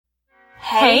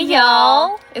Hey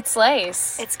y'all, it's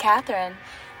Lace. It's Catherine.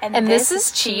 And this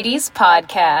is Cheaties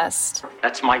Podcast.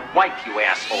 That's my wife, you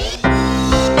asshole.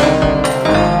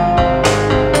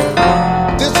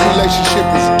 This relationship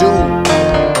is doomed.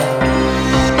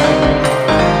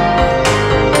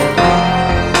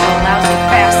 Lousy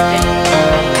bastard.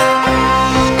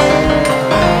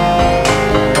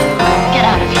 Get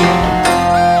out of here.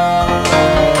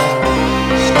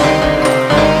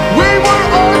 We were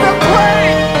on the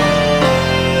plane!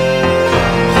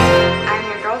 I'm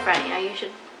your girlfriend.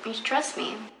 You should trust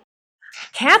me.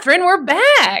 Catherine, we're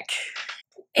back.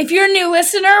 If you're a new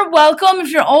listener, welcome.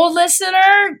 If you're an old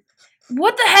listener,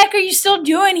 what the heck are you still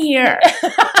doing here?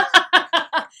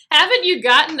 Haven't you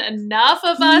gotten enough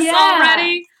of us Yeah.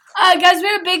 already? Guys, we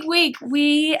had a big week.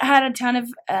 We had a ton of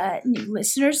new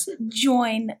listeners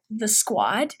join the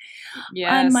squad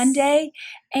on Monday.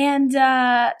 And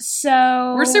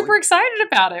so We're super excited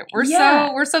about it. We're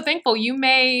Yeah. so thankful. You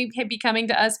may be coming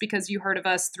to us because you heard of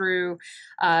us through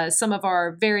some of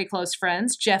our very close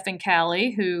friends, Jeff and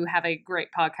Callie, who have a great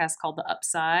podcast called The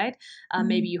Upside.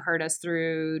 Maybe you heard us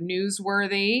through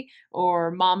Newsworthy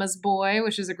or Mama's Boy,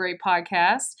 which is a great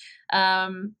podcast.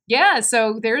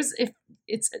 So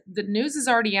the news is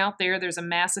already out there. There's a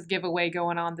massive giveaway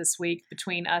going on this week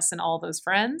between us and all those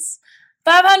friends.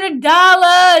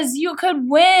 $500 you could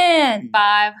win.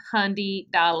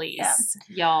 $500,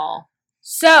 y'all.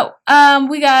 So,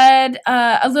 we got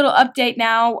a little update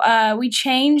now. We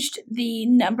changed the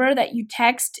number that you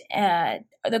text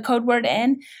the code word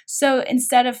in. So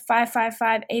instead of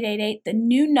 555-888, the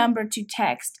new number to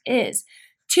text is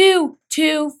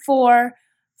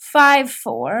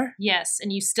 22454. Yes,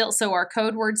 and so our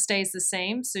code word stays the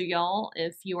same. So y'all,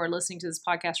 if you are listening to this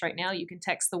podcast right now, you can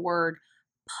text the word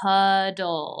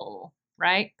puddle,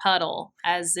 right? Puddle,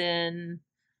 as in...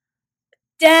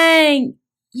 Dang,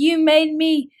 you made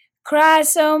me cry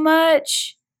so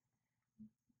much.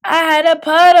 I had a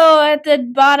puddle at the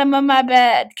bottom of my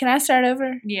bed. Can I start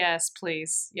over? Yes,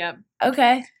 please. Yep.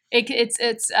 Okay.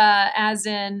 It's as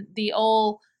in the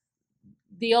old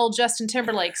Justin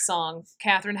Timberlake song.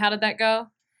 Catherine, how did that go?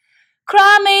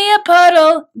 Cry me a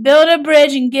puddle, build a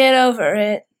bridge and get over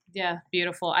it. Yeah,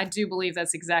 beautiful. I do believe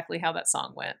that's exactly how that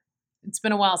song went. It's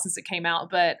been a while since it came out,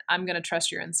 but I'm going to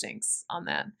trust your instincts on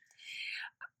that.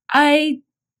 I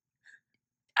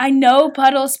know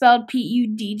puddle spelled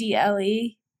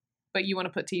Puddle. But you want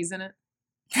to put T's in it?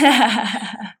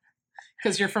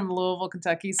 Because you're from Louisville,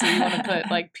 Kentucky, so you want to put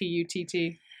like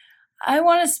P-U-T-T. I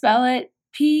want to spell it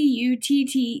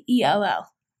Puttell.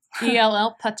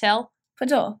 E-L-L, Patel?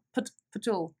 Puddle.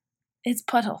 Patul. It's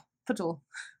puddle. Patul.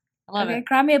 I love Okay, it.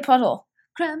 cry me a puddle.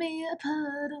 Cry me a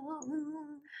puddle.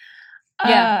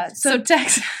 Yeah. So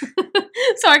text.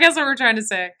 So I guess what we're trying to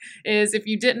say is if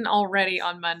you didn't already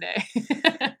on Monday,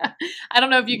 I don't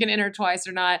know if you can enter twice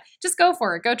or not. Just go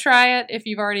for it. Go try it. If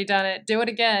you've already done it, do it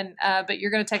again. But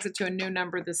you're going to text it to a new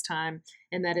number this time.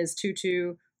 And that is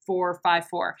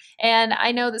 22454. And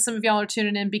I know that some of y'all are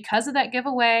tuning in because of that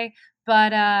giveaway,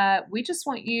 but we just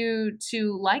want you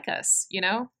to like us, you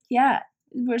know? Yeah.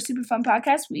 We're a super fun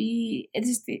podcast.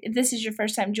 If this is your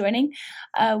first time joining,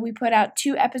 we put out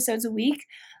 2 episodes a week.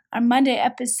 Our Monday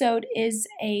episode is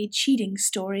a cheating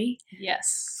story.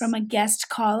 Yes. From a guest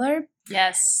caller.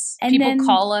 Yes. And people then,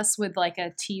 call us with like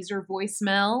a teaser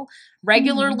voicemail.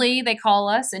 Regularly, they call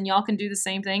us, and y'all can do the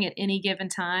same thing at any given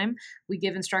time. We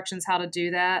give instructions how to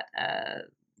do that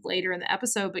later in the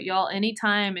episode, but y'all,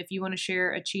 anytime if you want to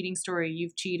share a cheating story,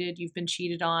 you've cheated, you've been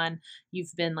cheated on,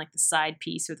 you've been like the side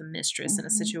piece or the mistress in a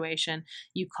situation,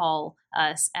 you call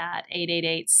us at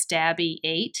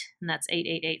 888-STABBY-8, and that's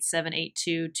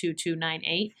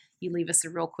 888-782-2298. You leave us a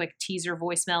real quick teaser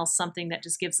voicemail, something that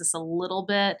just gives us a little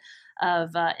bit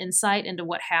of insight into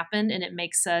what happened, and it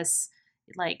makes us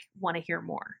like want to hear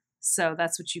more. So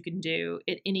that's what you can do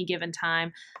at any given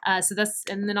time. And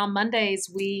then on Mondays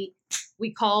we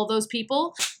call those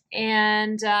people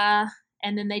and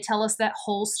then they tell us that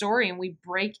whole story and we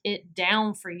break it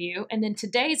down for you. And then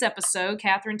today's episode,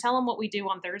 Catherine, tell them what we do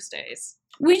on Thursdays.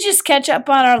 We just catch up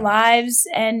on our lives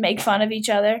and make fun of each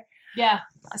other. Yeah,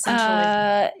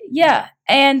 essentially.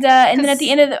 And then at the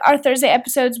end of our Thursday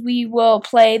episodes, we will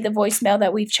play the voicemail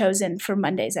that we've chosen for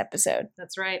Monday's episode.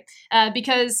 That's right.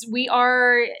 Because we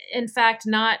are, in fact,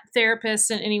 not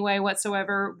therapists in any way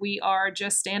whatsoever. We are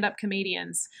just stand-up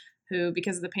comedians who,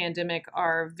 because of the pandemic,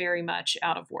 are very much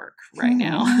out of work right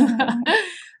now.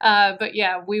 But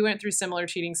yeah, we went through similar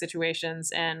cheating situations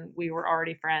and we were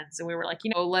already friends and we were like,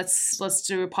 let's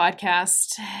do a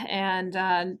podcast,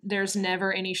 and there's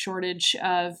never any shortage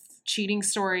of cheating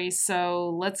stories. So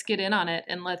let's get in on it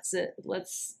and let's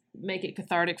make it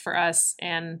cathartic for us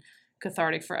and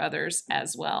cathartic for others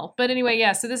as well. But anyway,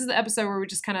 yeah, so this is the episode where we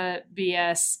just kind of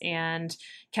BS and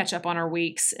catch up on our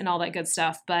weeks and all that good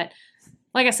stuff. But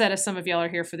like I said, if some of y'all are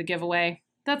here for the giveaway,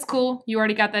 that's cool. You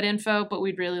already got that info, but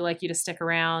we'd really like you to stick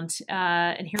around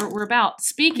and hear what we're about.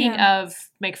 Speaking of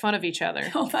make fun of each other.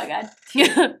 Oh my God.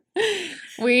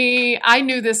 I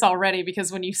knew this already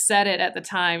because when you said it at the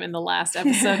time in the last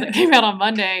episode that came out on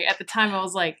Monday, at the time I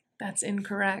was like, that's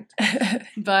incorrect.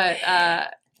 But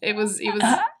it was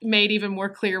made even more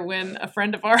clear when a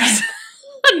friend of ours,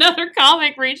 another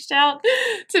comic, reached out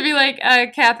to be like,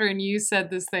 Catherine, you said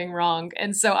this thing wrong.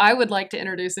 And so I would like to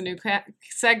introduce a new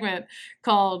segment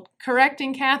called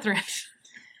Correcting Catherine.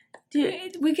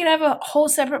 Dude, we could have a whole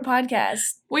separate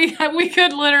podcast. We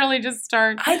could literally just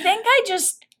start. I think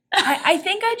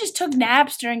I just took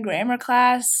naps during grammar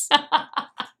class.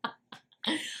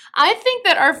 I think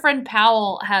that our friend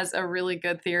Powell has a really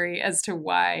good theory as to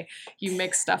why you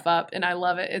mix stuff up, and I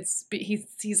love it.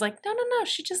 He's like, no,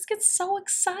 she just gets so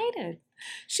excited.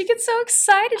 She gets so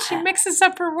excited, she mixes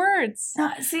up her words.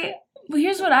 See, well,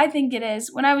 here's what I think it is.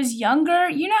 When I was younger,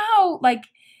 you know how, like,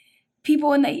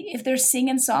 people, if they're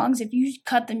singing songs, if you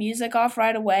cut the music off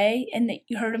right away and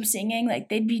you heard them singing, like,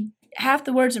 half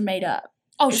the words are made up.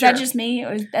 Oh, is sure. that just me,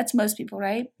 or that's most people,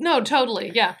 right? No,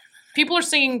 totally, yeah. People are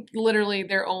singing literally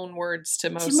their own words to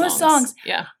most songs.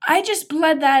 Yeah. I just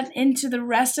bled that into the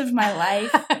rest of my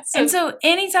life. And so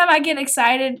anytime I get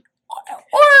excited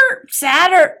or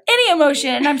sad or any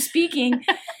emotion and I'm speaking,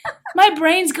 my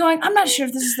brain's going, I'm not sure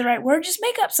if this is the right word. Just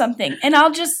make up something. And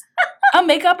I'll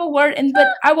make up a word, but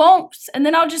I won't. And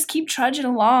then I'll just keep trudging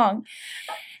along.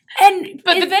 And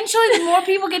eventually the more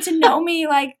people get to know me,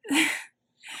 like...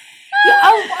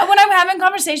 when I'm having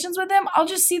conversations with them, I'll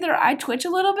just see their eye twitch a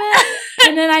little bit,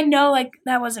 and then I know, like,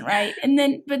 that wasn't right.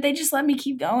 But they just let me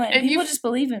keep going. And people just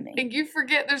believe in me. And you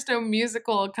forget there's no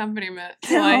musical accompaniment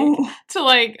to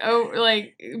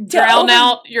drown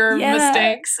out your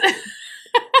mistakes.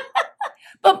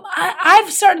 But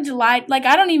I've started to lie. Like,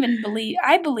 I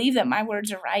believe that my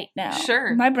words are right now.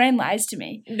 Sure. My brain lies to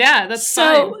me. Yeah, that's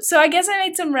fine. So I guess I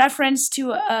made some reference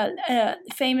to a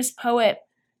famous poet.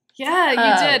 Yeah,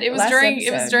 you did. It was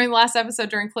during the last episode,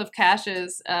 during Cliff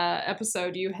Cash's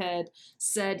episode, you had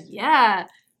said,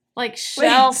 like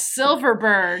Shel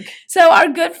Silverberg. So our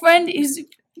good friend is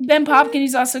Ben Popkin,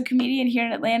 who's also a comedian here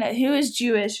in Atlanta, who is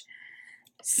Jewish,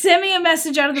 sent me a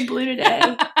message out of the blue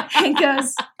today and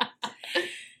goes,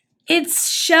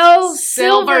 it's Shel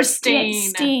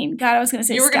Silverstein. God, I was going to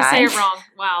say You were going to say it wrong.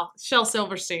 Wow. Shel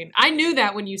Silverstein. I knew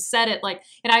that when you said it, like,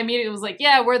 and I immediately was like,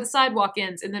 yeah, where the sidewalk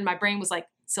ends. And then my brain was like,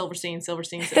 Silverstein.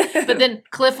 But then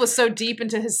Cliff was so deep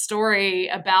into his story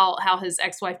about how his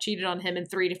ex-wife cheated on him in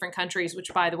 3 different countries,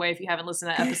 which, by the way, if you haven't listened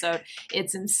to that episode,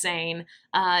 it's insane.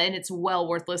 And it's well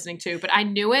worth listening to. But I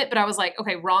knew it, but I was like,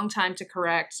 okay, wrong time to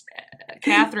correct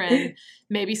Catherine.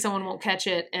 Maybe someone won't catch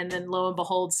it. And then lo and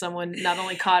behold, someone not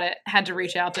only caught it, had to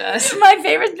reach out to us. My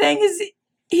favorite thing is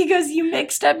he goes, you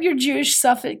mixed up your Jewish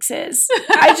suffixes.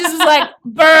 I just was like,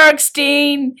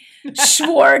 Bergstein,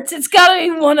 Schwartz. It's got to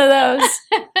be one of those.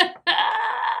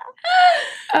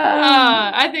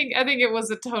 I think it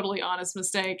was a totally honest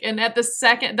mistake. And at the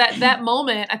second, that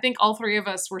moment, I think all 3 of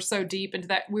us were so deep into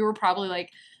that. We were probably like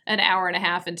an hour and a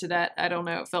half into that. I don't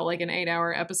know. It felt like an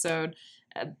 8-hour episode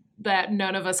that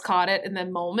none of us caught it in the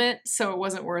moment. So it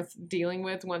wasn't worth dealing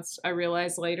with once I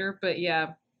realized later. But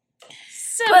yeah.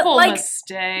 Simple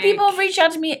mistake. People reach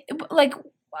out to me, like,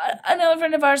 another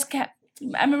friend of ours, I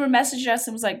remember messaged us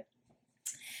and was like,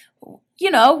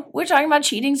 we're talking about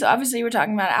cheating, so obviously we're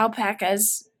talking about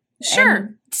alpacas.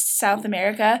 Sure. South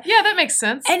America. Yeah, that makes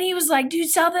sense. And he was like, dude,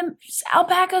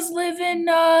 alpacas live in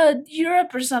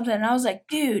Europe or something. And I was like,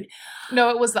 dude. No,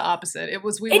 it was the opposite. It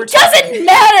doesn't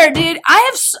matter, dude.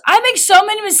 I make so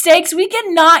many mistakes. We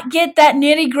cannot get that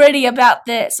nitty gritty about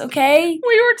this, okay?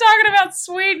 We were talking about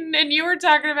Sweden and you were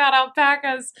talking about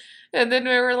alpacas. And then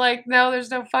we were like, no,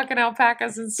 there's no fucking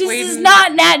alpacas in Sweden. This is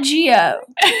not Nat Geo.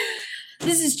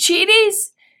 This is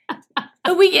Cheaties.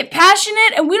 And we get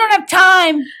passionate and we don't have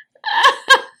time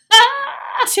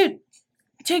to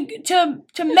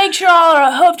make sure all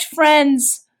our hoofed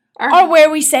friends are where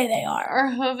we say they are.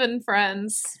 Our hooven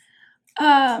friends. Okay.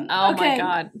 My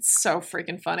God. It's so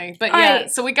freaking funny. But yeah,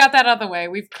 right. So we got that out of the way.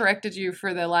 We've corrected you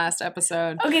for the last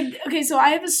episode. Okay, so I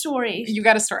have a story. You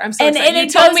got a story. I'm so excited.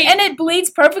 And it bleeds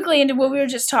perfectly into what we were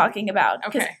just talking about.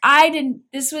 Because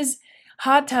this was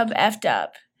hot tub effed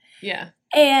up. Yeah.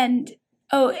 And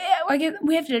Oh,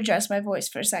 we have to address my voice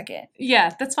for a second.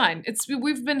 Yeah, that's fine.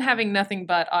 We've been having nothing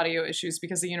but audio issues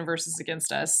because the universe is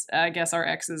against us. I guess our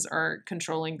exes are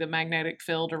controlling the magnetic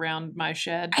field around my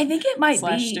shed. I think it might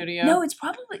be. Studio. No, it's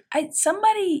probably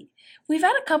somebody. We've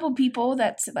had a couple people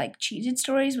that's like cheated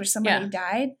stories where somebody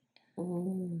died.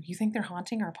 Ooh, you think they're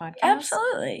haunting our podcast?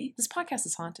 Absolutely. This podcast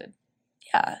is haunted.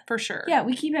 Yeah, for sure. Yeah,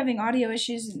 we keep having audio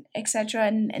issues and etc.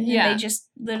 And then they just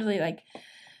literally like.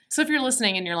 So if you're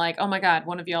listening and you're like, oh my God,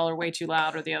 one of y'all are way too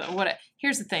loud or the other,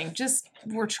 here's the thing,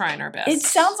 we're trying our best. It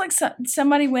sounds like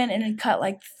somebody went in and cut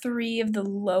like 3 of the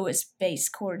lowest bass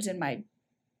chords in my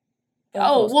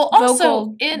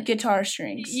vocal guitar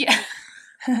strings. Yeah.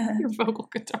 Your vocal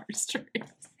guitar strings.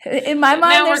 In my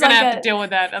mind, now we're going to have to deal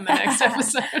with that on the next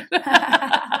episode.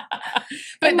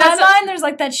 But in my mind, there's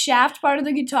like that shaft part of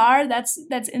the guitar that's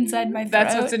inside my throat.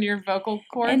 That's what's in your vocal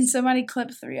cords? And somebody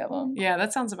clipped 3 of them. Yeah,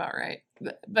 that sounds about right.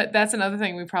 But that's another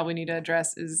thing we probably need to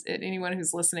address is anyone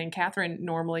who's listening, Catherine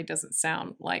normally doesn't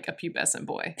sound like a pubescent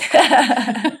boy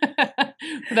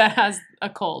that has a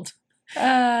cold.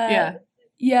 Yeah.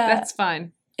 That's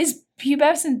fine. Is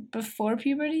pubescent before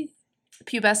puberty?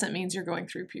 Pubescent means you're going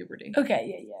through puberty.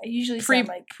 Okay, yeah. I usually sound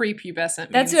like prepubescent.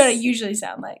 That's what I usually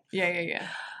sound like. Yeah.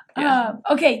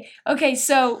 Okay.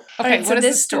 So so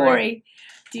this story,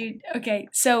 dude. Okay,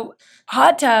 so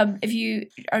Hot Tub. If you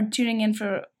are tuning in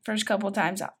for first couple of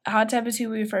times, Hot Tub is who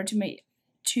we refer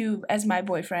to as my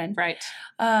boyfriend, right?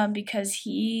 Because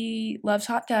he loves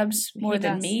hot tubs more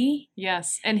than me.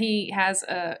 Yes, and he has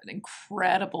an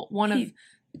incredible of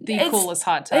the coolest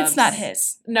hot tubs. It's not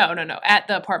his. No. At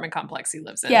the apartment complex he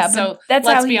lives in. Yeah, so that's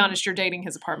let's be honest. You're dating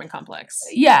his apartment complex.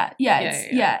 Yeah.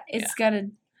 It's got a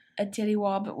titty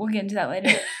wall, but we'll get into that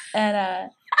later. And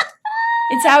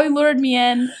it's how he lured me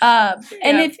in.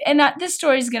 This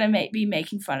story is gonna be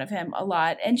making fun of him a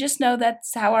lot, and just know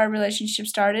that's how our relationship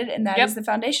started, and that is the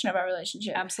foundation of our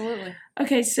relationship. Absolutely.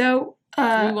 Okay, so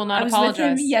we will not apologize. I was with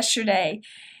him yesterday,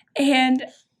 and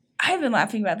I've been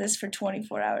laughing about this for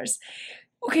 24 hours.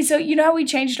 Okay, so you know how we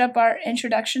changed up our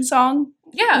introduction song?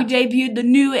 Yeah. We debuted the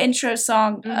new intro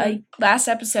song last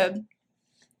episode.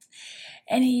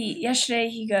 And yesterday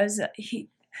he goes,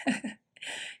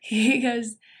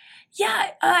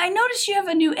 yeah, I noticed you have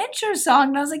a new intro song.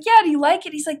 And I was like, yeah, do you like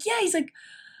it? He's like, yeah. He's like,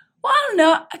 well, I don't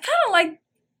know. I kind of like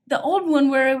the old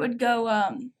one where it would go,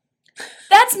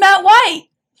 that's Matt White.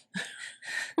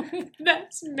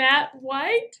 That's Matt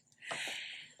White?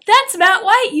 That's Matt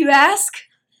White, you ask.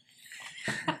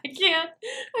 I can't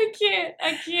breathe.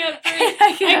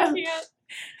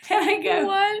 And I go,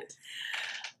 what?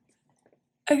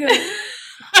 I go,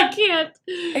 I can't.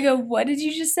 I go, what did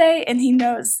you just say? And he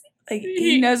knows. Like,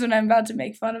 he knows when I'm about to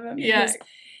make fun of him. Yeah.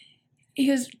 He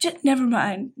goes, never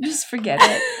mind. Just forget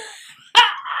it.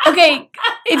 Okay,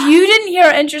 if you didn't hear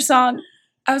our intro song,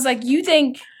 I was like, you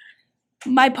think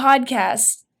my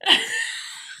podcast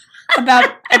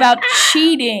about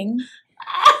cheating,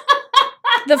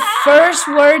 the first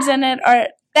words in it are,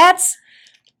 that's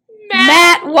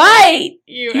Matt White,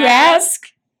 you ask?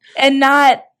 And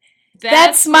not,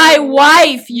 that's my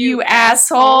wife, you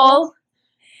asshole.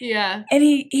 Yeah. And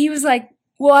he was like,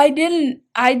 well, I didn't,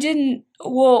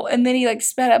 well, and then he like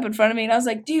sped up in front of me, and I was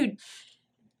like, dude,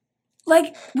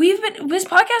 like, this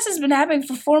podcast has been happening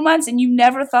for 4 months, and you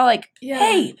never thought like,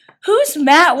 hey, who's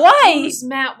Matt White? Who's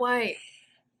Matt White?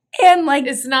 And like,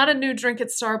 it's not a new drink at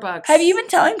Starbucks. Have you been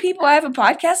telling people I have a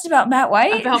podcast about Matt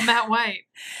White? About Matt White.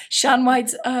 Shaun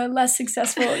White's less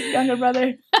successful younger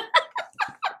brother.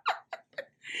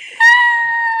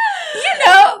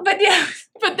 But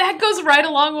that goes right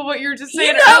along with what you were just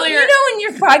saying earlier. You know when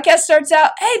your podcast starts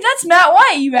out, hey, that's Matt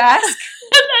White, you ask?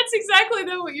 That's exactly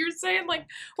what you're saying. Like,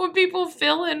 when people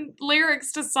fill in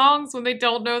lyrics to songs when they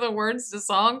don't know the words to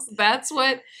songs, that's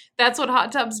what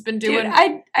Hot Tub's been doing. Dude,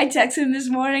 I texted him this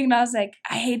morning, and I was like,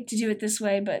 I hate to do it this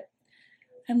way, but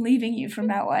I'm leaving you for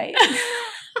Matt White. I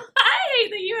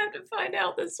hate that you have to find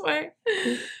out this way.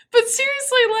 But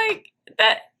seriously, like,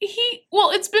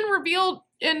 it's been revealed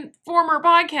in former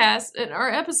podcasts, in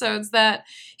our episodes, that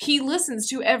he listens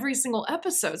to every single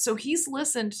episode. So he's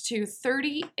listened to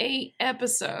 38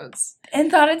 episodes. And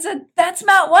thought that's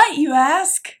Matt White, you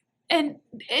ask? And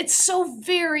it's so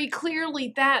very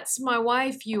clearly, that's my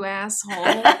wife, you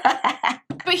asshole. But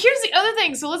here's the other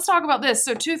thing. So let's talk about this.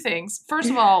 So 2 things.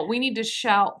 First of all, we need to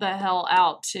shout the hell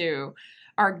out to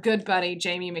our good buddy,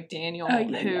 Jamie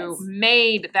McDaniel, who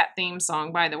made that theme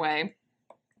song, by the way.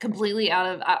 Completely out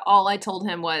of, all I told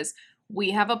him was,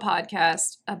 we have a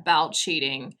podcast about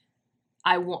cheating.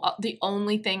 The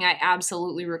only thing I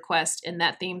absolutely request in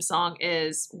that theme song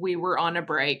is we were on a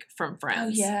break from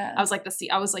Friends. Oh, yeah. I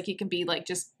was like, he can be like,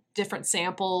 just different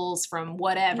samples from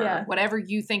whatever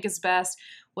you think is best,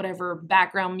 whatever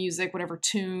background music, whatever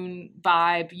tune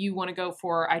vibe you want to go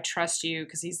for. I trust you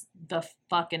because he's the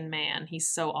fucking man. He's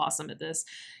so awesome at this.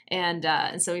 And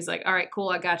so he's like, all right, cool.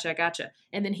 I gotcha.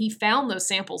 And then he found those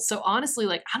samples. So honestly,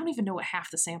 like, I don't even know what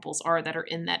half the samples are that are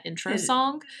in that intro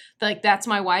song. Like, That's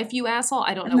My Wife, You Asshole.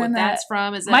 I don't know what that's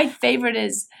from. Is that my favorite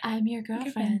is I'm Your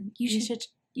Girlfriend.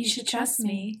 You should trust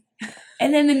me.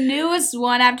 And then the newest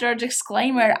one after our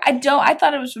disclaimer, I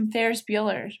thought it was from Ferris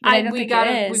Bueller, but I don't think it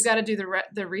is. We've got to do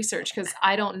the research because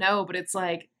I don't know, but it's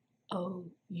like, oh,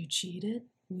 you cheated?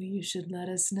 Well, you should let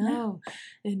us know,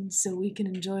 and so we can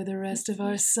enjoy the rest of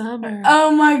our summer.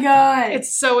 Oh my God.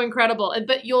 It's so incredible.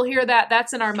 But you'll hear that.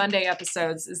 That's in our Monday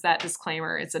episodes, is that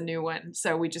disclaimer. It's a new one.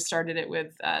 So we just started it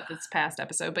with this past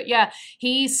episode. But yeah,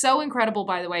 he's so incredible,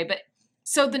 by the way. But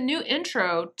so the new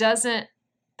intro doesn't,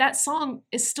 that song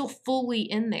is still fully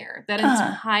in there. That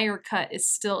entire cut is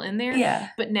still in there. Yeah.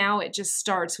 But now it just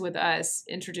starts with us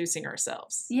introducing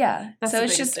ourselves. Yeah. That's so the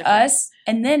it's biggest just difference. us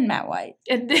and then Matt White.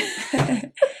 And then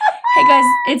Hey guys,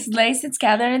 it's Lace, it's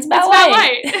Catherine, it's Matt It's White.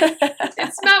 Matt White.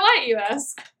 It's Matt White, you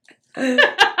ask.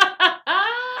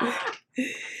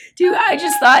 Dude, I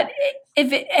just thought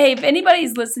if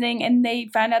anybody's listening and they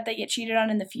find out they get cheated on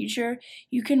in the future,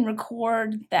 you can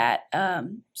record that.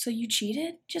 So you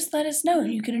cheated? Just let us know,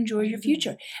 and you can enjoy your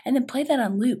future, and then play that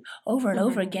on loop over and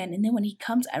over again. And then when he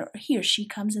or she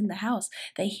comes in the house,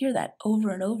 they hear that over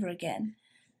and over again.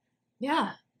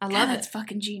 Yeah. I God, love that's it.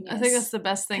 fucking genius. I think that's the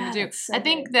best thing God, to do. that's so I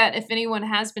think good. that if anyone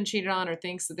has been cheated on or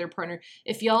thinks that their partner,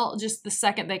 if y'all just the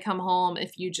second they come home,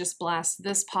 if you just blast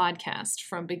this podcast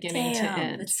from beginning to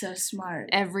end That's so smart.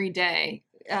 every day,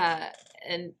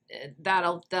 and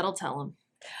that'll tell them.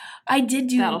 I did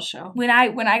do That'll show. when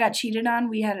I got cheated on.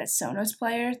 We had a Sonos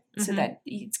player so Mhm. that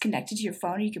it's connected to your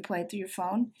phone. You could play it through your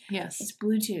phone. Yes, It's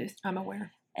Bluetooth. I'm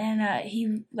aware. And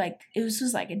he it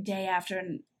was like a day after,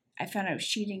 and I found out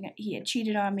he had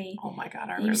cheated on me. Oh my God,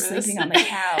 I He remember was this. sleeping on the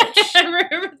couch. I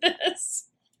remember this.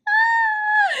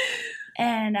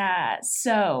 And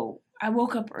so I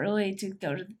woke up early to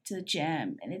go to the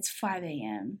gym, and it's 5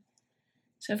 a.m.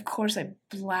 So of course I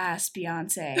blast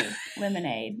Beyonce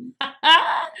Lemonade.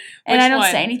 And I don't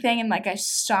say anything, and like I'm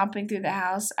stomping through the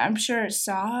house. I'm sure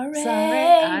sorry.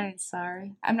 I'm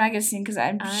sorry. I'm not gonna sing because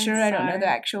I'm sure I don't know the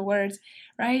actual words,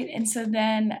 right? And so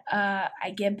then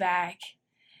I get back,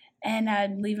 and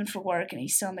I'm leaving for work, and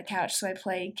he's still on the couch. So I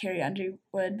play Carrie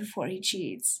Underwood Before He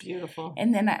Cheats. Beautiful.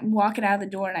 And then I'm walking out of the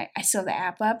door, and I saw the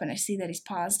app up, and I see that he's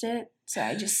paused it. So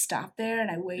I just stopped there, and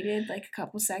I waited like a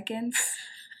couple seconds.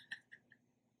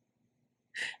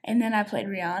 And then I played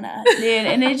Rihanna, dude,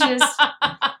 and it just,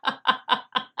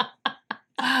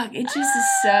 fuck, it just is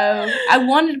so. I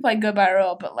wanted to play Goodbye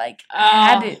Earl, but like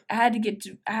I had to get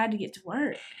to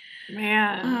work.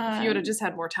 Man, if you would have just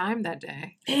had more time that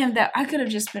day. Damn, that I could have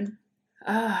just been.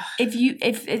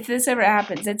 If this ever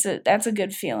happens, that's a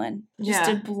good feeling. Just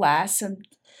to blast some.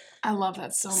 I love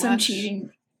that so some much. Cheating.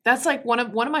 That's like one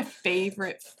of my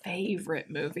favorite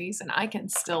movies, and I can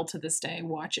still to this day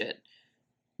watch it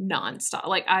nonstop.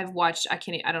 Like I've watched, I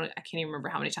can't even remember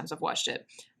how many times I've watched it.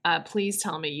 Please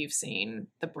tell me you've seen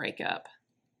The Breakup.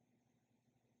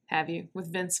 Have you?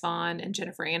 With Vince Vaughn and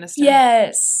Jennifer Aniston.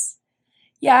 Yes.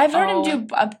 Yeah, I've heard him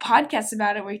do a podcast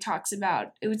about it where he talks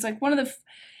about it. Was like one of the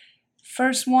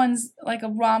first ones, like a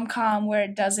rom-com where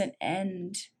it doesn't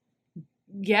end.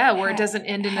 Yeah, where it doesn't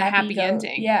end in a happy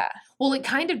ending. Yeah. Well, it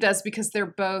kind of does because they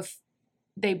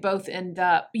both end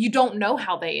up, you don't know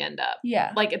how they end up.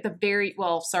 Yeah. Like at the very,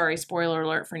 well, sorry, spoiler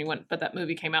alert for anyone, but that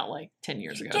movie came out like 10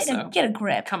 years ago. Get a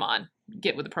grip. Come on,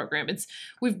 get with the program.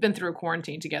 We've been through a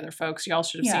quarantine together, folks. Y'all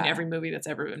should have seen Yeah. every movie that's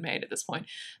ever been made at this point.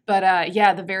 But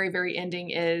yeah, the very, very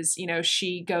ending is,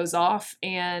 she goes off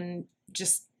and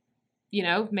just,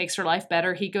 makes her life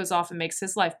better. He goes off and makes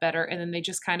his life better. And then they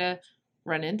just kind of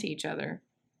run into each other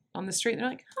on the street. They're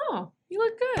like, oh, you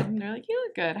look good. And they're like, you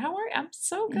look good. How are you? I'm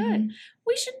so good. Mm-hmm.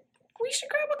 We should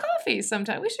grab a coffee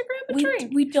sometime. We should grab a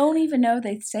drink. We don't even know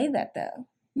they say that though.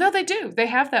 No, they do. They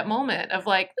have that moment of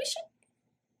like, we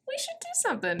should do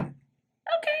something.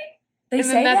 Okay. They and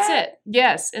say then that's that? it.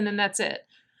 Yes, and then that's it.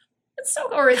 It's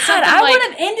so, or it's God, something I like,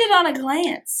 would have ended on a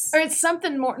glance. or it's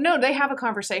something more. No, they have a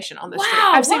conversation on the street.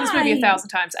 Wow, I've seen this movie why? 1,000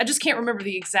 times. I just can't remember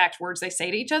the exact words they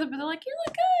say to each other, but they're like, "You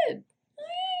look good.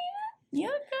 You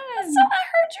look good. So I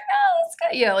heard your nose.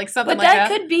 Good." Yeah, like something But like that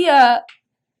that. could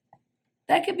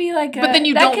be like a. But then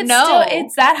you that don't could know. Still,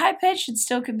 it's that high pitched. It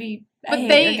still could be. I But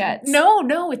hate your guts.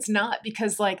 no, it's not,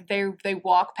 because like they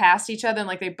walk past each other and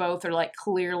like they both are like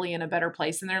clearly in a better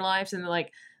place in their lives, and they're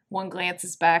like, one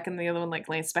glances back and the other one like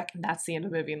glances back, and that's the end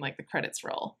of the movie, and like the credits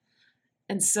roll.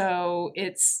 And so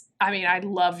it's I mean, I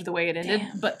loved the way it ended,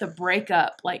 Damn. but the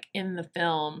breakup, like in the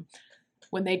film,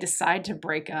 when they decide to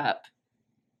break up,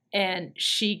 and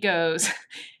she goes,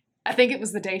 I think it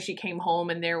was the day she came home,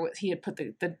 and he had put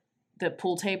the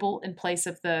pool table in place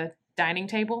of the dining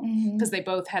table because they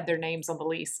both had their names on the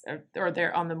lease or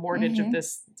they're on the mortgage of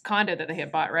this condo that they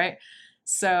had bought, right?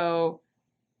 So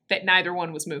that neither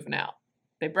one was moving out.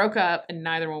 They broke up and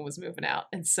neither one was moving out.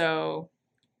 And so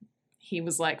he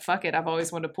was like, fuck it, I've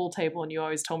always wanted a pool table and you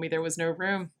always told me there was no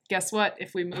room. Guess what?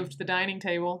 If we moved the dining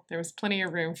table, there was plenty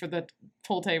of room for the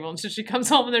pool table. And so she comes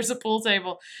home and there's a pool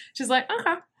table. She's like,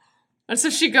 okay. And so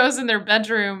she goes in their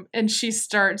bedroom and she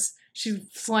slams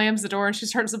the door and she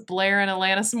starts blaring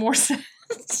Alanis Morissette.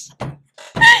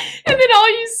 And then all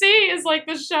you see is like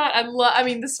the shot. I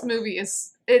mean, this movie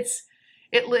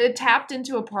it tapped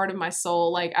into a part of my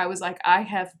soul. Like I was like, I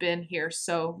have been here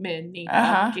so many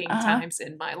fucking times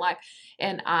in my life.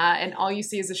 And all you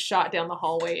see is a shot down the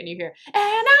hallway and you hear, and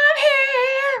I'm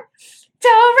here to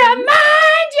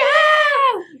remind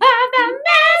you of the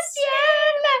mess you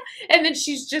left. And then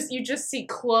you just see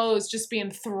clothes just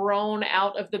being thrown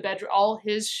out of the bedroom. All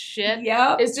his shit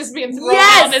is just being thrown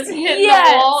out and it's hitting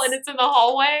the wall and it's in the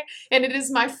hallway. And it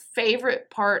is my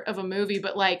favorite part of a movie,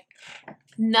 but like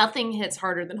nothing hits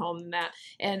harder than home than that.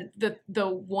 And the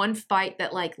one fight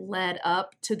that like led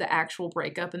up to the actual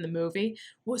breakup in the movie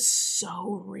was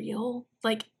so real.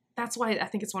 Like that's why I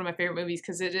think it's one of my favorite movies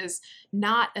because it is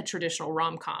not a traditional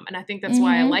rom-com. And I think that's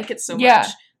why I like it so much.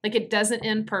 Like it doesn't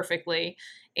end perfectly.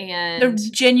 And the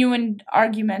genuine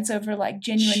arguments over like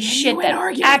genuine shit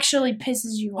that actually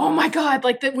pisses you off. Oh my God.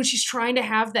 Like when she's trying to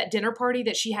have that dinner party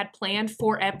that she had planned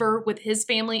forever with his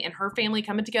family and her family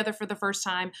coming together for the first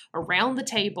time around the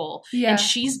table. Yeah. And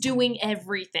she's doing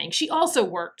everything. She also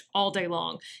worked all day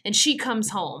long and she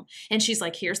comes home and she's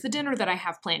like, here's the dinner that I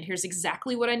have planned. Here's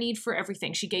exactly what I need for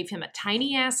everything. She gave him a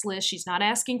tiny ass list. She's not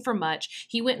asking for much.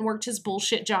 He went and worked his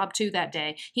bullshit job too that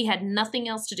day. He had nothing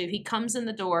else to do. He comes in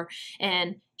the door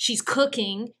and she's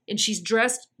cooking and she's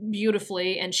dressed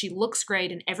beautifully and she looks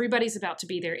great and everybody's about to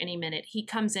be there any minute. He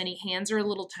comes in, he hands her a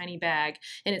little tiny bag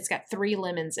and it's got 3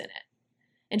 lemons in it.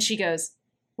 And she goes,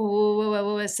 what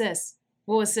was this?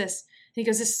 What was this? And he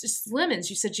goes, this is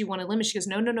lemons. You said you wanted lemons. She goes,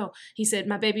 no. He said,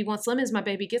 my baby wants lemons. My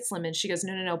baby gets lemons. She goes,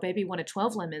 no. Baby wanted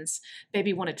 12 lemons.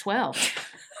 Baby wanted 12.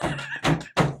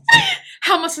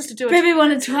 How am I supposed to do it? Baby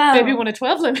wanted 12. Baby wanted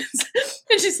 12 lemons.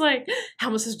 And she's like, how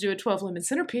am I supposed to do a 12 lemon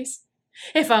centerpiece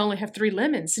if I only have 3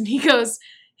 lemons? And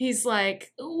he's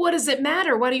like, what does it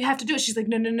matter? Why do you have to do it? She's like,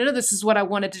 no, this is what I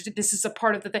wanted to do. This is a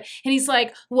part of the thing. And he's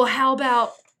like, well, how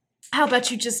about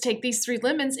you just take these 3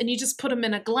 lemons and you just put them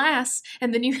in a glass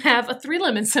and then you have a 3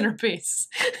 lemon centerpiece.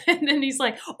 And then he's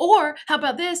like, or how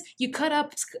about this? You cut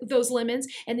up those lemons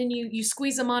and then you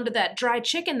squeeze them onto that dry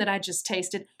chicken that I just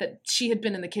tasted that she had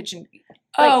been in the kitchen.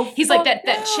 Like, he's like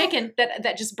that chicken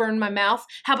that just burned my mouth.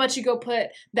 How about you go put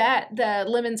the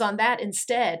lemons on that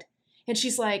instead? And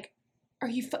she's like,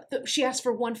 she asked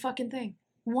for one fucking thing.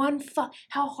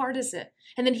 How hard is it?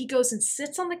 And then he goes and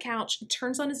sits on the couch and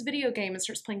turns on his video game and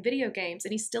starts playing video games.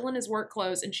 And he's still in his work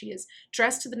clothes and she is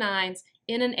dressed to the nines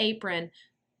in an apron,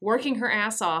 working her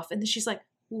ass off. And then she's like,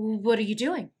 what are you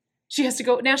doing? She has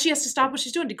to stop what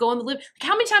she's doing to go on the live. Like,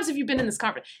 how many times have you been in this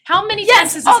conference? How many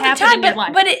times has this happened in your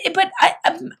life? But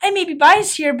I may be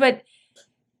biased here, but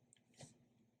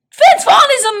Vince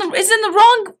Vaughn is in the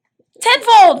wrong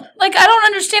tenfold. Like, I don't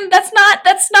understand. That's not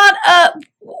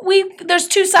there's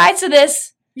 2 sides to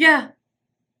this. Yeah.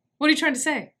 What are you trying to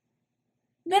say?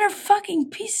 Men are fucking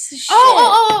pieces of shit.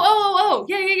 Oh.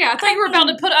 Yeah. I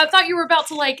thought you were about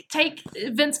to like take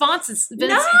Vince Vaughn's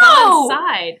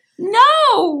side.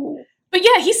 No. But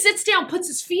yeah, he sits down, puts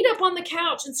his feet up on the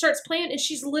couch and starts playing and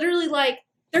she's literally like,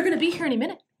 they're going to be here any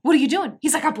minute. What are you doing?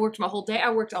 He's like, I've worked my whole day. I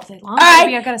worked all day long.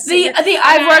 Maybe I gotta sit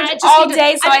I've worked all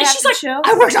day, so I have to chill.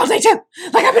 I worked all day too.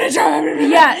 Like I've been a job.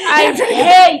 Yeah, I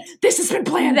hate this has been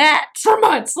planned that for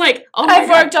months. Like, I've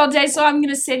worked all day, so I'm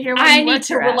gonna sit here. I need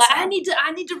to relax. I need to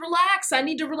relax. I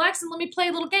need to relax and let me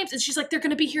play little games. And she's like, they're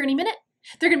gonna be here any minute.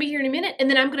 They're going to be here in a minute, and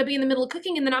then I'm going to be in the middle of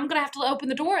cooking, and then I'm going to have to open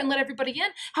the door and let everybody in.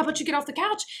 How about you get off the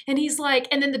couch? And he's like,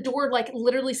 and then the door, like,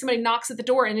 literally somebody knocks at the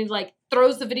door, and he, like,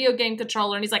 throws the video game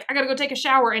controller, and he's like, I got to go take a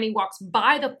shower, and he walks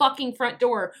by the fucking front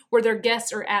door where their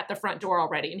guests are at the front door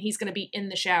already, and he's going to be in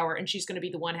the shower, and she's going to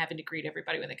be the one having to greet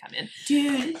everybody when they come in.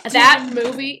 Dude. That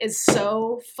movie is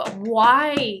so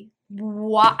why?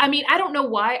 I mean, I don't know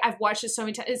why I've watched it so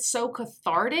many times. It's so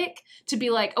cathartic to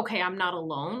be like, okay, I'm not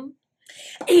alone.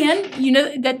 And you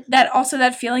know that also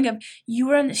that feeling of you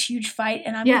were in this huge fight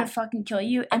and I'm gonna fucking kill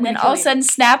you, and then all of a sudden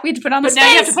snap, we have to put on but this now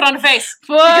face. you have to put on a face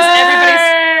because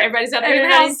everybody's up here.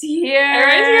 Everybody's here.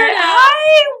 Everybody's here now.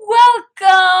 Hi,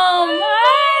 welcome.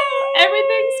 Hi.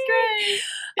 Everything's great.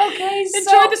 Okay,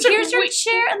 Enjoy the so trip. here's your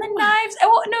chair and the knives.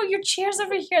 Oh no, your chair's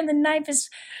over here and the knife is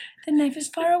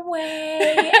far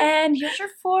away. And here's your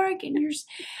fork and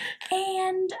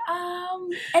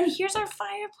and here's our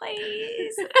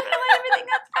fireplace. I'm gonna light everything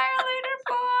on fire later,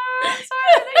 boy. I'm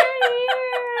sorry that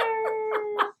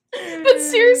you're here. But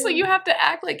seriously, you have to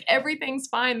act like everything's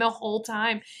fine the whole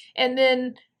time, and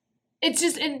then it's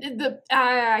just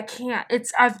I can't.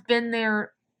 I've been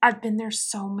there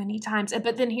so many times,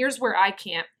 but then here's where I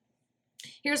can't.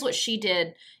 Here's what she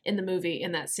did in the movie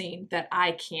in that scene that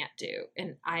I can't do,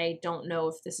 and I don't know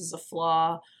if this is a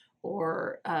flaw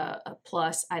or a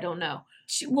plus. I don't know.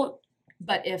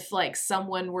 But if like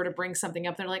someone were to bring something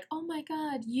up, they're like, "Oh my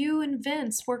God, you and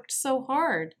Vince worked so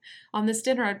hard on this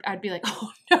dinner," I'd be like,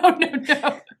 "Oh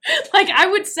no. Like I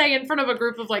would say in front of a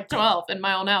group of like 12 in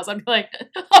my own house, I'd be like,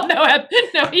 "Oh no,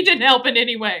 he didn't help in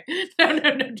any way. No,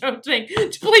 don't think.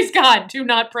 Please God, do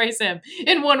not praise him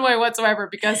in one way whatsoever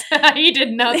because he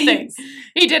did nothing.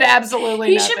 He did absolutely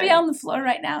He nothing. should be on the floor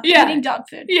right now eating dog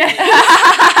food.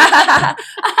 Yeah."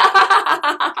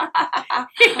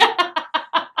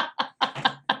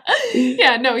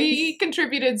 Yeah, no, he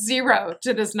contributed 0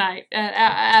 to this night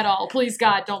at all. Please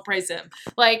God, don't praise him.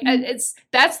 Like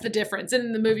that's the difference. And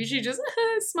in the movie, she just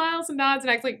smiles and nods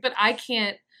and acts like. But I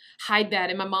can't hide that.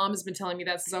 And my mom has been telling me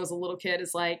that since I was a little kid.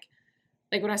 Is like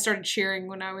when I started cheering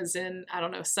when I was in, I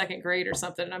don't know, 2nd grade or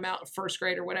something, and I'm out 1st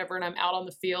grade or whatever, and I'm out on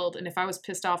the field, and if I was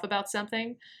pissed off about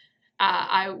something,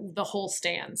 the whole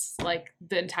stands, like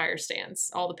the entire stands,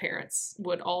 all the parents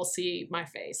would all see my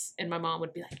face, and my mom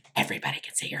would be like, "Everybody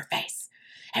can see your face.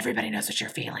 Everybody knows what you're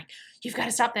feeling. You've got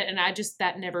to stop that." And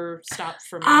that never stopped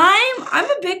for me. I'm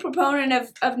a big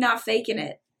proponent of not faking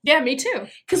it. Yeah, me too.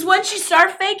 Because once you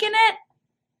start faking it,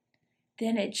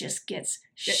 then it just gets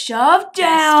shoved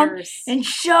down and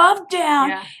shoved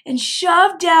down and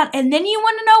shoved down, and then you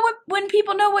want to know when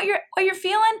people know what you're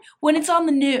feeling when it's on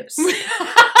the news.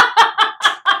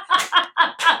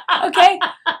 Okay,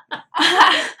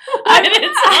 when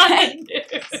it's on the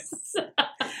news.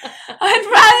 I'd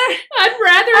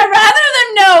rather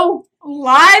them know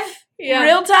live,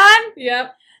 real time.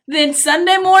 Yep. Than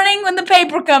Sunday morning when the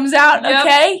paper comes out,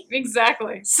 okay?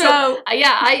 Exactly. So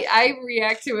I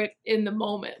react to it in the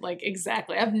moment, like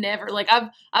exactly. I've never, like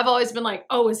I've always been like,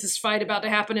 "Oh, is this fight about to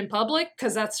happen in public?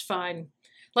 Because that's fine."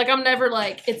 Like I'm never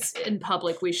like, "It's in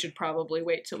public, we should probably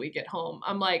wait till we get home."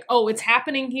 I'm like, "Oh, it's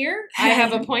happening here? I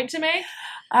have a point to make?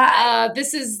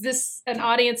 An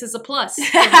audience is a plus.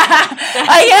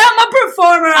 I am a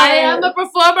performer. I am a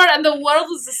performer and the world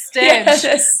is a stage."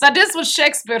 Yes. That is what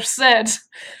Shakespeare said.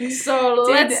 So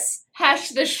let's hash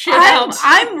this shit out.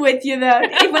 I'm with you though.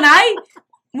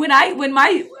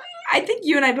 I think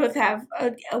you and I both have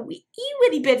a wee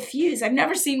bit fuse. I've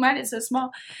never seen mine. It's so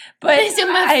small, but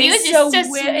my fuse is so small.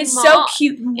 It's so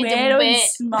cute and little and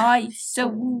small. It's so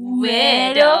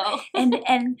little,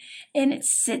 and it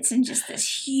sits in just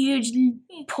this huge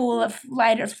pool of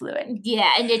lighter fluid.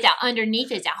 Yeah, and underneath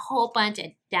is a whole bunch of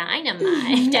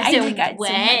dynamite. That's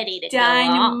ready to go.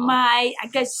 Dynamite. I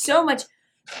got so much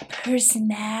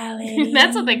personality.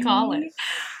 That's what they call it.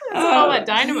 That's what all that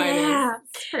dynamite is.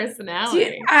 Personality.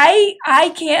 Dude, I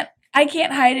can't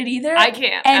hide it either. I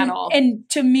can't at all. And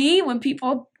to me, when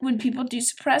people do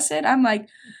suppress it, I'm like,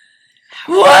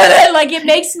 what? Like it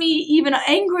makes me even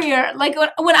angrier. Like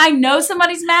when I know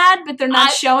somebody's mad, but they're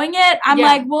not showing it, I'm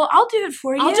like, well, I'll do it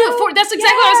for you. I'll do it for. That's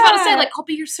exactly what I was about to say. Like, I'll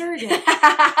be your surrogate.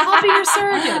 I'll be your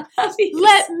surrogate.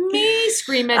 Let me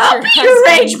scream at your husband. Your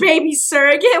rage baby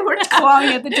surrogate. We're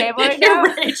clawing at the table right now.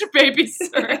 Your rage baby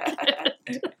surrogate.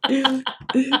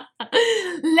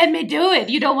 Let me do it.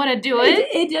 You don't want to do it?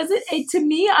 It doesn't. To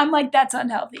me, I'm like, that's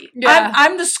unhealthy. Yeah.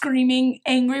 I'm the screaming,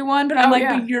 angry one, but I'm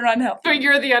but you're unhealthy. But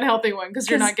you're the unhealthy one because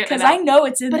you're not getting it out. Because I know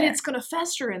it's in there. But it's going to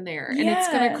fester in there. And it's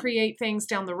going to create things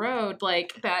down the road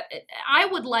like that. I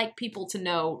would like people to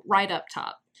know right up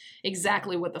top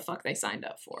exactly what the fuck they signed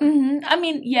up for. Mm-hmm. I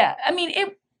mean,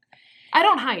 I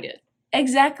don't hide it.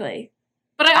 Exactly.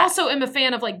 But I also am a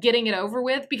fan of like getting it over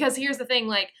with because here's the thing,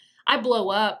 like I blow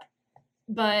up,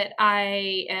 but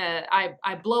I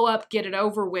blow up, get it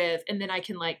over with, and then I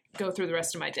can like go through the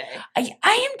rest of my day. I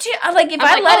am too. Like if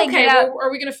I let it get out. Well,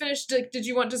 are we gonna finish? Did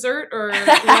you want dessert or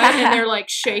what? And they're like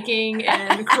shaking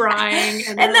and crying,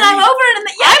 and then I'm over it. And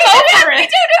I'm over it.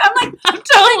 I'm like, I'm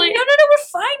totally. No, we're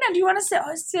fine now. Do you want to sit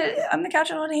on the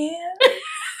couch and hold hands?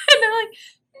 And they're like,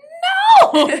 no.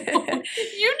 You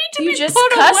need to You be just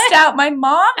put cussed away. out my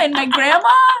mom and my grandma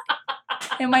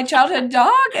and my childhood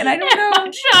dog, and I don't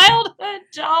know. Childhood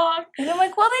dog. And I'm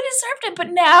like, well, they deserved it, but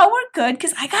now we're good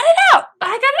because I got it out. I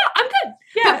got it out. I'm good.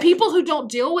 Yeah. But people who don't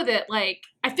deal with it, like,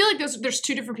 I feel like there's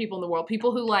two different people in the world.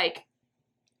 People who, like,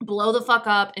 blow the fuck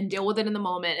up and deal with it in the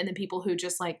moment, and then people who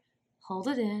just, like, hold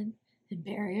it in and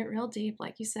bury it real deep,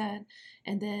 like you said.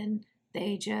 And then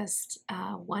they just,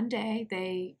 one day,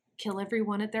 they kill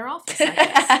everyone at their office, I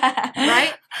guess.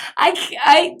 Right?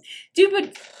 I do,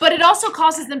 But it also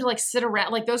causes them to, like, sit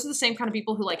around. Like, those are the same kind of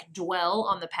people who, like, dwell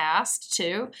on the past,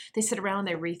 too. They sit around and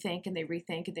they rethink and they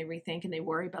rethink and they rethink and they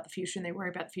worry about the future and they worry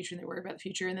about the future and they worry about the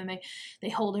future. And then they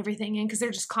hold everything in because they're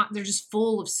just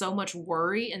full of so much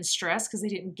worry and stress because they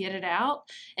didn't get it out.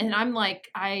 And I'm like,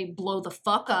 I blow the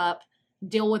fuck up,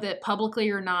 deal with it publicly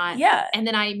or not. yeah. And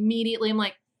then I immediately am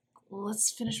like, well,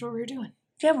 let's finish what we were doing.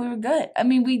 Yeah, we were good. I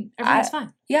mean, Everything's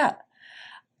fine. Yeah.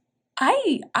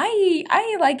 I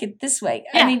like it this way.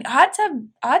 Yeah. I mean, hot tub,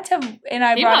 and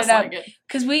I He brought must it up like it.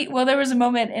 because there was a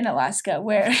moment in Alaska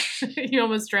where You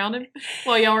almost drowned him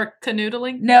while y'all were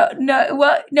canoodling?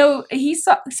 no, he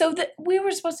saw, we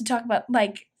were supposed to talk about,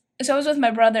 like, so I was with my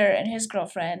brother and his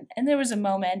girlfriend, and there was a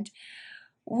moment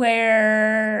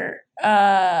where,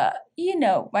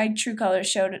 my true colors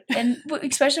showed it, and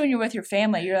especially when you're with your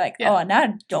family, you're like, Yeah. oh,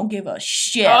 now don't give a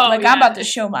shit. Oh, like, yeah. I'm about to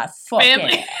show my fucking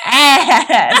Family.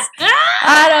 ass.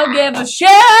 I don't give a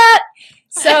shit.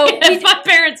 So If my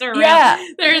parents are around, yeah,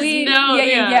 there's no,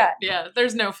 yeah.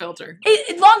 there's no filter.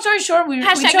 Long story short, we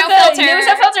Hashtag took no filter. There was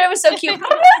no filter. It was so cute.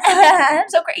 I'm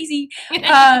so crazy.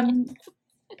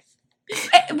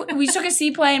 We took a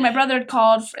seaplane. My brother had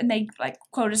called, and they, like,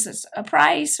 quoted us a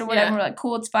price or whatever. Yeah. We're like,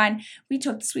 cool, it's fine. We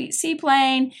took the sweet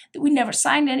seaplane. We never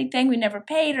signed anything. We never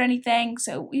paid or anything.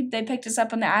 So they picked us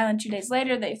up on the island 2 days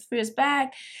later. They threw us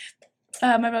back.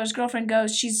 My brother's girlfriend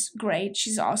goes, she's great.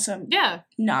 She's awesome. Yeah.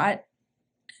 Not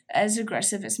as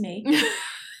aggressive as me.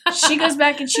 She goes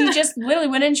back and she just literally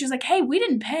went in. She was like, hey, we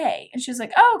didn't pay. And she was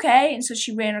like, oh, okay. And so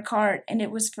she ran her cart, and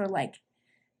it was for, like,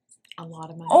 A lot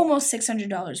of money. almost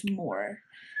 $600 more.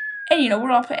 And,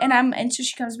 we're all, and so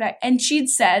she comes back, and she'd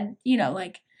said,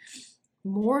 like,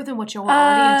 More than what y'all were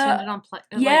already intended on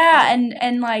playing. yeah,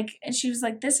 and she was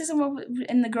like, this isn't what,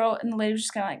 and the lady was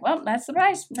just kind of like, well, that's the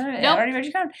price. I already read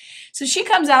your card. So she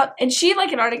comes out, and she, like,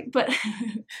 had already, but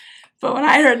when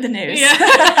I heard the news. Yeah.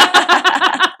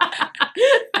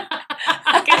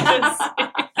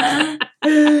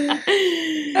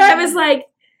 I was like,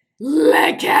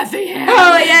 let Kathy have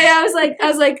oh, it. yeah, I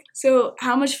was like, so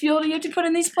how much fuel do you have to put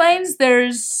in these planes?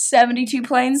 There's 72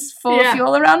 planes full of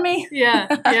fuel around me. Yeah.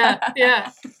 Okay,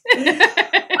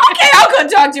 I'll go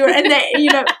talk to her. And they,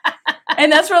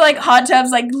 and that's where, like, hot tubs,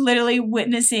 like, literally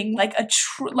witnessing, like,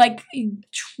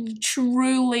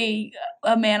 truly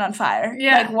a man on fire.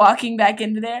 Yeah. Like, walking back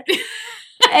into there.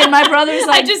 And my brother's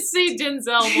like, I just see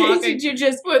Denzel walking you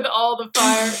just, with all the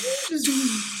fire.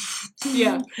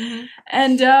 Yeah.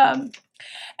 and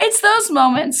it's those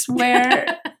moments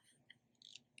where,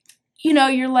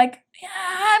 you're like, yeah,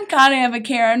 I'm kind of a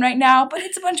Karen right now, but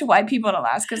it's a bunch of white people in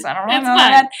Alaska, so I don't really It's know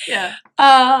fine.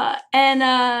 that.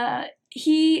 Yeah.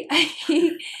 He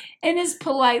in his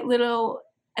polite little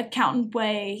accountant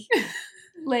way,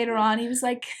 later on, he was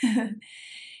like, in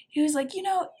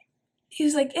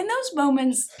those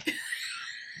moments,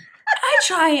 I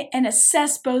try and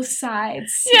assess both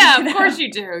sides. Yeah, of course you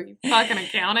do. You fucking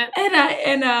accountant.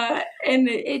 And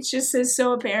it just is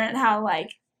so apparent how,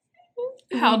 like,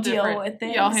 How we deal different with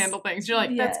things. y'all handle things. You're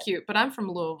like, that's cute, but I'm from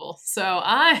Louisville, so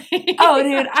I. Oh,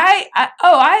 dude,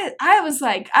 I was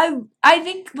like, I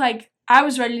think, like, I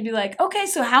was ready to be like, okay,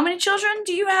 so how many children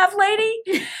do you have, lady?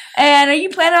 And are you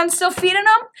planning on still feeding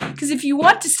them? Because if you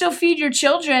want to still feed your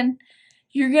children,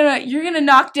 you're gonna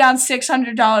knock down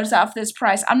 $600 off this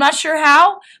price. I'm not sure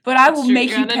how, but I will make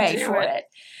you pay for it.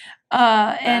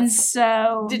 And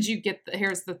so, Did you get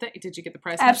here's the thing? Did you get the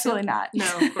price? Absolutely not.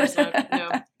 No, of course not.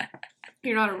 No.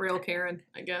 You're not a real Karen,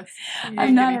 I guess. You I'm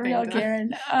didn't not get a real anything done.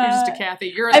 Karen. You're just a Kathy.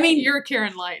 You're a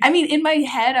Karen light. I mean, in my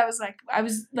head, I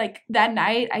was like that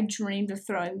night, I dreamed of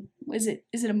throwing. Is it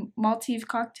a Maltese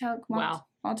cocktail? Wow.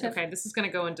 Maltese. Okay, this is going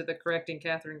to go into the correcting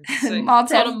Catherine. Molotov.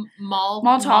 It's called a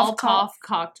Molotov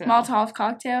cocktail. Molotov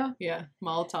cocktail. Yeah,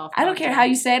 Molotov. I don't care how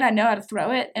you say it. I know how to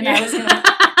throw it, and I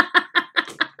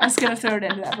was gonna throw it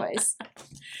into that place.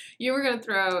 You were going to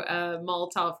throw a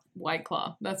Molotov White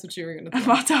Claw. That's what you were going to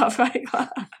throw. Molotov White Claw.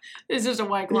 It's just a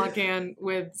White Claw can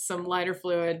with some lighter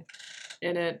fluid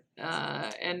in it,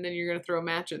 and then you're going to throw a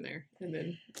match in there, and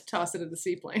then toss it at the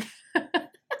seaplane.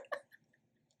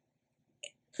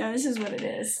 No, this is what it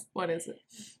is. What is it?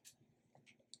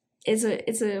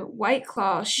 It's a White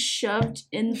Claw shoved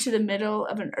into the middle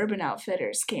of an Urban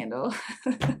Outfitters candle.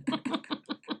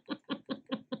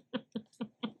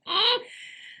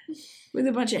 With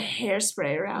a bunch of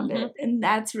hairspray around it. And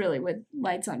that's really what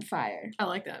lights on fire. I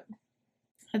like that.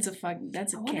 That's a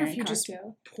Karen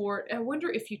cocktail. I wonder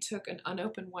if you took an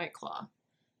unopened White Claw,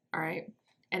 all right,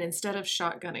 and instead of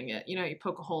shotgunning it, you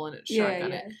poke a hole in it,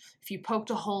 shotgun it. If you poked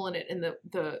a hole in it in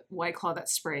the White Claw that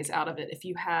sprays out of it, if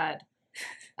you had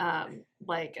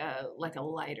like a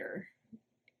lighter,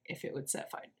 if it would set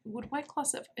fire, would White Claw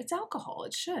set fire? It's alcohol.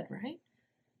 It should, right?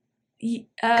 Because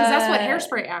that's what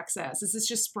hairspray acts as. Is it's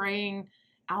just spraying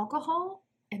alcohol,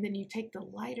 and then you take the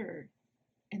lighter,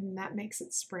 and that makes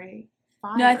it spray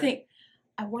fire. No,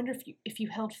 I wonder if you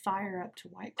held fire up to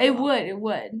White Claw. It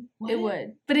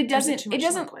would. But it doesn't. It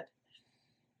doesn't. Liquid?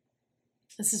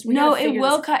 This is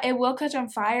it will catch on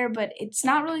fire, but it's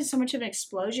not really so much of an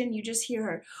explosion. You just hear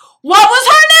her. What was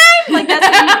her name? Like that's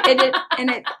what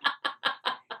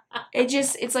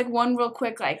it's like one real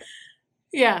quick like.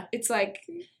 Yeah. It's like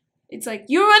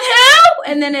you and who?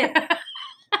 And then it.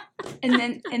 And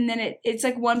then it's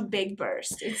like one big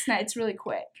burst. It's really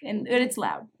quick and it's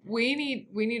loud. We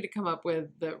need to come up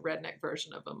with the redneck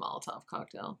version of a Molotov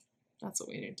cocktail. That's what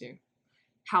we need to do.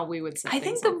 How we would set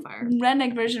things on fire. I think the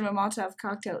redneck version of a Molotov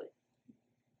cocktail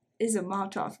is a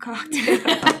Molotov cocktail.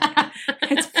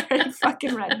 It's pretty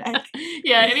fucking redneck.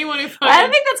 Yeah, anyone who I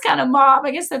think that's kind of mob.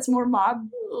 I guess that's more mob.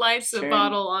 Lights a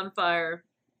bottle on fire.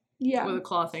 Yeah. With a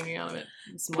claw hanging out of it.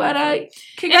 But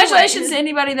congratulations to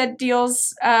anybody that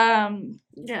deals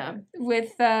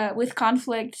with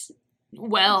conflict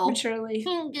maturely.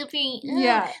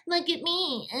 Yeah. Look at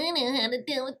me. I know how to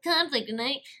deal with conflict, and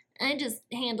I just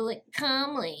handle it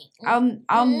calmly. I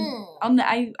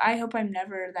hope I'm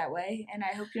never that way, and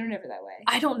I hope you're never that way.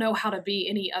 I don't know how to be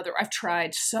any other. I've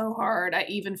tried so hard. I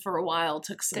even for a while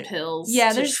took some pills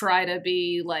to try to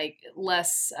be like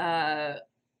less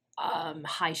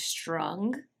high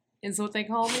strung is what they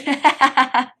call me.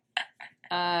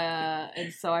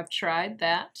 And so I've tried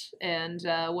that, and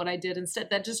what I did instead,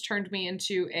 that just turned me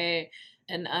into an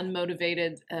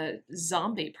unmotivated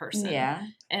zombie person. Yeah.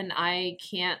 And I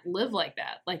can't live like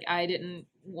that. Like, I didn't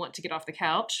want to get off the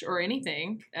couch or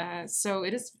anything. So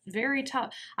it is very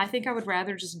tough. I think I would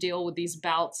rather just deal with these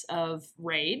bouts of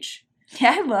rage.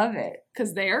 Yeah, I love it.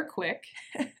 Because they are quick.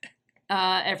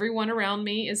 Everyone around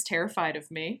me is terrified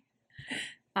of me.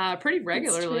 Pretty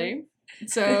regularly.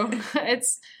 So I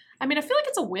feel like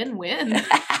it's a win-win.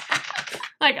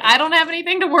 Like, I don't have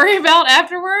anything to worry about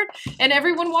afterward, and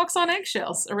everyone walks on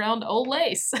eggshells around Old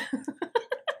Lace.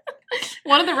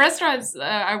 One of the restaurants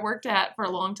I worked at for a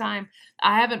long time,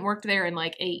 I haven't worked there in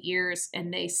like 8 years,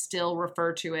 and they still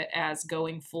refer to it as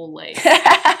going full lace.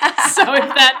 So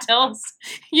if that tells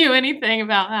you anything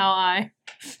about how I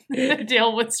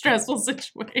deal with stressful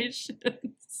situations.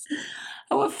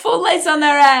 I went full lace on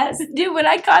their ass. Dude, when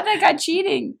I caught that guy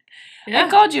cheating, I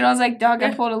called you and I was like, dog,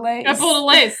 I pulled a lace. I pulled a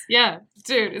lace, yeah.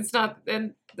 Dude, it's not,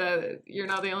 and you're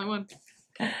not the only one.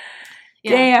 Yeah.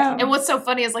 Damn. And what's so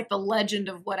funny is like the legend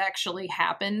of what actually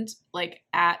happened, like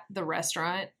at the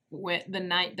restaurant, the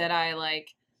night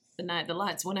the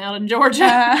lights went out in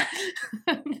Georgia.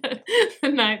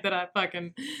 The night that I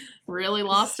fucking really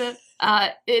lost it.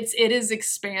 It is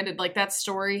expanded. Like, that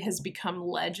story has become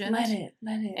legend. Let it.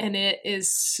 And it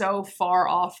is so far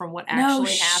off from what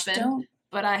actually happened. Don't.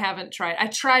 But I haven't tried. I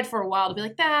tried for a while to be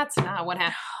like, that's not what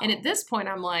happened. And at this point,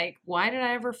 I'm like, why did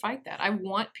I ever fight that? I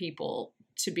want people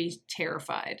to be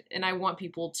terrified. And I want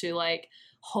people to, like,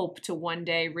 hope to one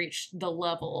day reach the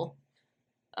level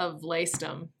of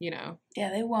lacedom, Yeah,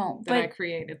 they won't. That I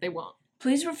created. They won't.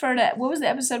 Please refer to, what was the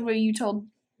episode where you told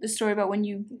the story about when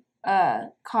you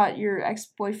caught your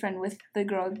ex-boyfriend with the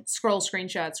girl? Scroll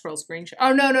screenshot.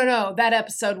 Oh, no. That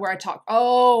episode where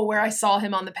where I saw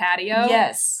him on the patio?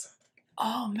 Yes.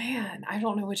 Oh man, I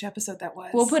don't know which episode that was.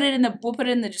 We'll put it in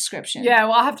the description. Yeah,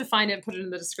 well, I'll have to find it and put it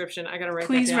in the description. I gotta write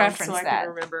that down. Please reference so I that. can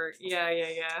remember.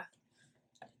 Yeah.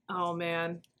 Oh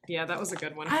man, yeah, that was a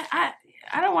good one. I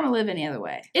don't want to live any other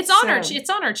way. It's on our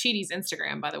Cheaties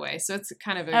Instagram, by the way, so it's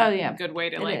kind of a good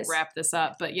way to wrap this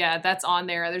up. But yeah, that's on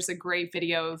there. There's a great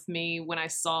video of me when I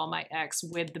saw my ex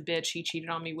with the bitch he cheated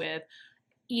on me with,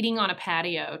 eating on a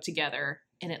patio together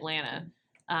in Atlanta.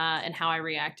 And how I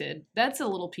reacted. That's a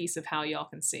little piece of how y'all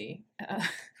can see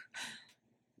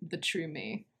the true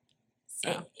me.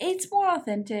 So. It's more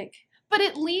authentic. But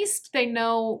at least they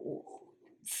know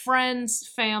friends,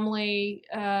 family,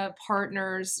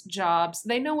 partners, jobs.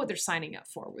 They know what they're signing up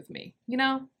for with me.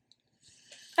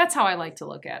 That's how I like to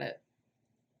look at it.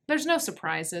 There's no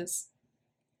surprises.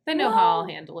 They know how I'll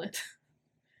handle it.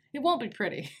 It won't be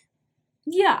pretty.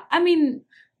 Yeah, I mean,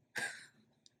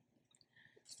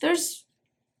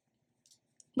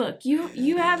 look,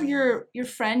 you have your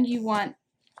friend you want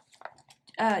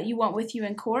with you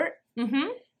in court,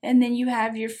 and then you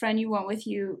have your friend you want with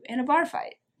you in a bar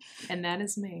fight. And that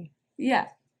is me. Yeah.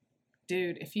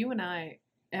 Dude, if you and I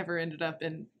ever ended up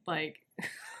in, like...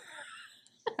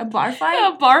 a bar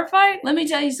fight? A bar fight? Let me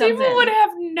tell you something. People would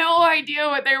have no idea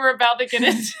what they were about to get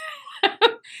into. They'd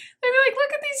be like,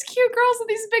 look at these cute girls with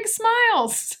these big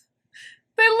smiles.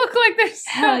 They look like they're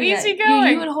so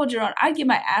easygoing. You would hold your own. I'd get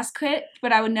my ass quit,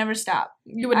 but I would never stop.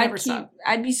 You would never stop.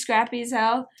 I'd be scrappy as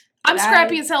hell. I'm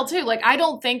scrappy as hell, too. Like, I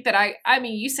don't think that I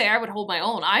mean, you say I would hold my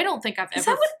own. I don't think I've ever... Is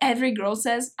that what every girl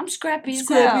says? I'm scrappy as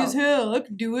hell. Scrappy as hell. I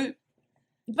can do it.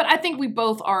 But I think we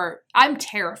both are... I'm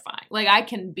terrifying. Like, I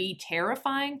can be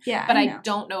terrifying. Yeah, but I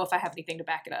don't know if I have anything to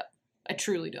back it up. I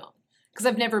truly don't. Because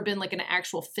I've never been, like, in an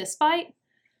actual fist fight.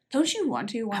 Don't you want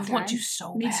to one time? I want you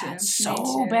so Me bad. too.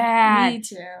 So bad. Me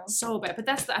too. So bad. But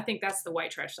I think that's the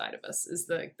white trash side of us, is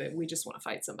that we just want to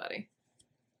fight somebody.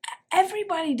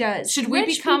 Everybody does. Should we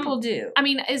become... people do. I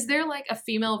mean, is there like a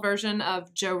female version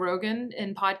of Joe Rogan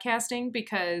in podcasting?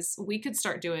 Because we could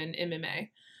start doing MMA.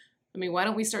 I mean, why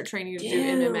don't we start training to do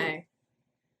MMA?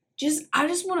 I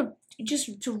just want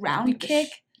to round kick.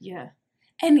 Yeah.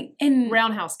 And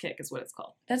roundhouse kick is what it's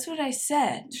called. That's what I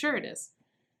said. Sure it is.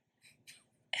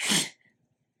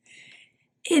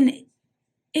 And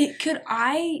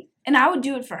I would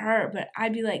do it for her, but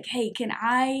I'd be like, hey, can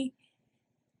I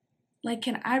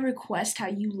request how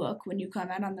you look when you come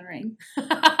out on the ring?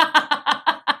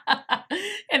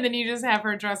 And then you just have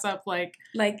her dress up like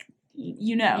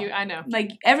you know. I know.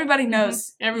 Like everybody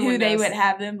knows Everyone who knows. they would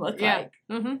have them look like.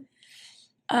 Mm-hmm.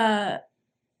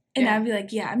 And I'd be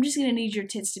like, yeah, I'm just gonna need your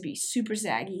tits to be super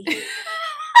saggy.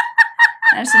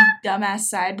 Have some dumbass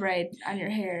side braid on your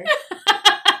hair.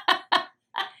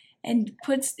 And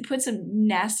put some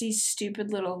nasty,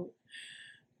 stupid little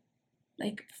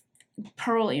like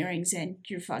pearl earrings in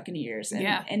your fucking ears.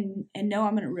 And know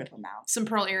I'm gonna rip them out. Some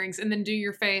pearl earrings, and then do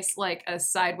your face like a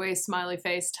sideways smiley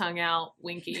face, tongue out,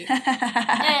 winky.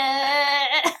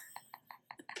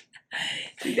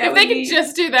 If they could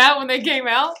just do that when they came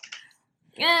out.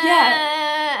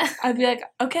 Yeah. I'd be like,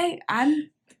 okay,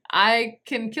 I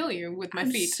can kill you with my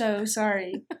feet. So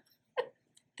sorry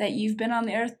that you've been on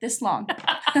the earth this long.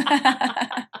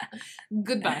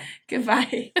 Goodbye.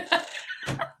 Goodbye.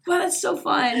 Well, that's so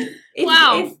fun.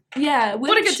 Wow.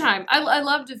 What a good time. I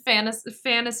love to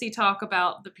fantasy talk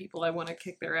about the people I want to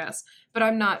kick their ass, but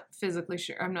I'm not physically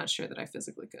sure. I'm not sure that I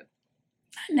physically could.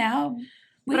 Now.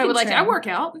 But I would like to. I work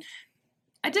out.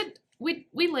 I did. We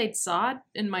laid sod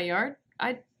in my yard.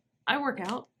 I work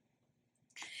out.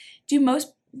 I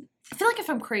feel like if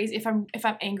I'm crazy, if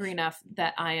I'm angry enough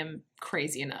that I am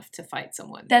crazy enough to fight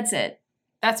someone. That's it.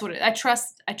 That's what I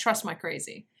trust my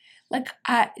crazy. Like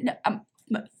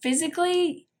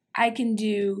physically, I can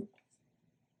do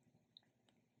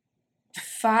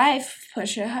 5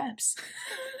 push-ups.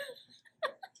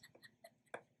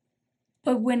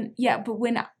 But when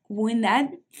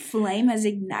that flame has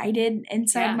ignited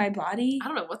inside my body, I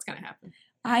don't know what's gonna happen.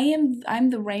 I'm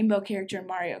the rainbow character in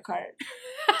Mario Kart.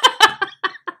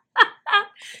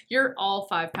 You're all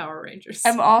 5 Power Rangers.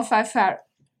 I'm all 5 power.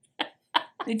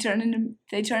 They turn into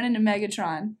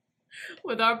Megatron.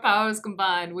 With our powers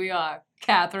combined, we are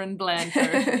Catherine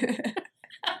Blanchard.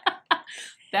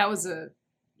 That was a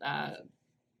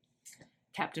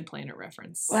Captain Planet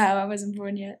reference. Wow, I wasn't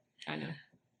born yet. I know.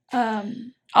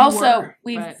 Also,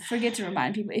 forget to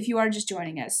remind people, if you are just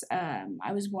joining us,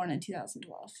 I was born in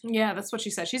 2012. Yeah, that's what she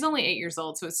said. She's only 8 years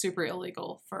old, so it's super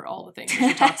illegal for all the things that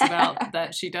she talks about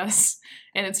that she does.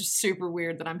 And it's super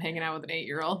weird that I'm hanging out with an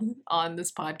 8-year-old on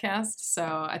this podcast. So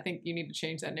I think you need to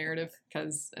change that narrative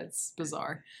because it's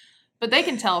bizarre. But they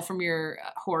can tell from your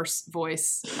hoarse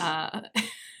voice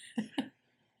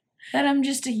that I'm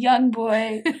just a young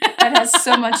boy that has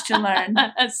so much to learn.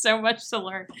 So much to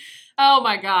learn. Oh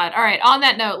my God. All right. On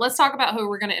that note, let's talk about who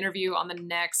we're going to interview on the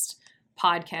next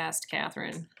podcast,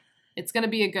 Catherine. It's going to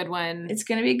be a good one. It's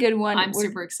going to be a good one. I'm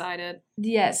super excited.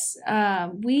 Yes.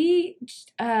 We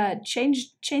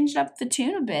changed up the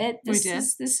tune a bit. This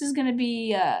is going to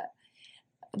be a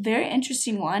very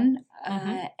interesting one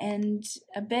and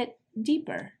a bit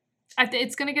deeper.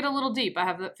 It's going to get a little deep. I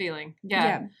have that feeling.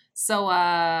 Yeah. So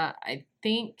I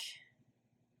think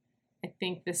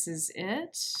this is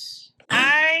it.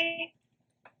 I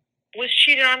was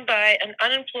cheated on by an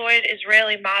unemployed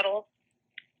Israeli model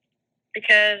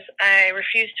because I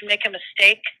refused to make a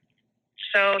mistake.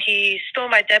 So he stole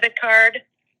my debit card,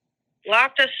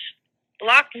 locked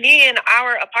me in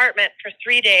our apartment for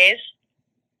 3 days,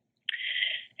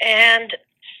 and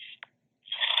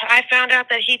I found out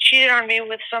that he cheated on me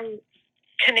with some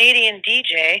Canadian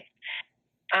DJ.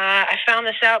 I found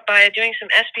this out by doing some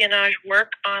espionage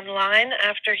work online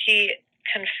after he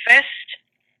confessed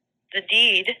the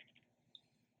deed.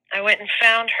 I went and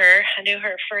found her. I knew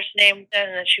her first name then,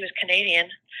 and that she was Canadian.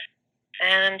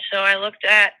 And so I looked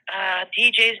at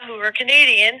DJs who were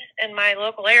Canadian in my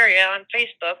local area on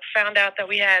Facebook, found out that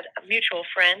we had a mutual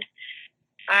friend.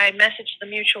 I messaged the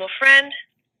mutual friend,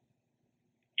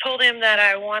 told him that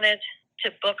I wanted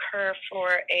to book her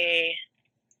for a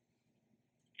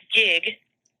gig,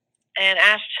 and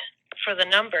asked for the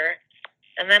number.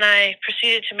 And then I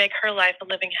proceeded to make her life a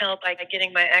living hell by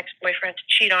getting my ex-boyfriend to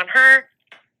cheat on her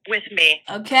with me.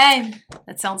 Okay.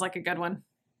 That sounds like a good one.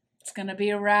 It's going to be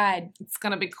a ride. It's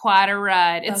going to be quite a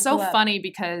ride. It's so Buckle up. funny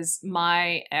because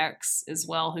my ex as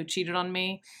well, who cheated on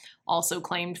me, also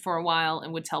claimed for a while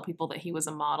and would tell people that he was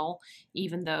a model,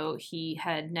 even though he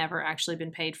had never actually been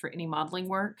paid for any modeling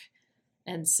work.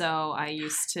 And so I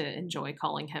used to enjoy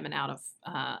calling him an out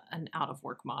of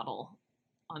work model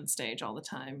on stage all the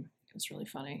time. It was really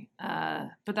funny.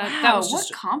 But that was what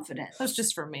just confidence. That was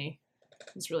just for me.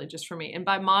 It was really just for me. And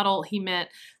by model, he meant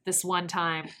this one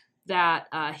time that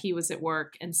he was at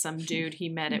work and some dude he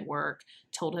met at work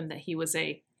told him that he was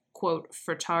a, quote,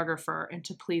 photographer and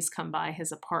to please come by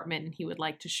his apartment and he would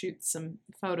like to shoot some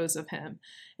photos of him.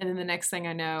 And then the next thing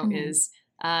I know is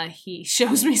he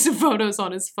shows me some photos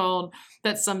on his phone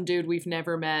that some dude we've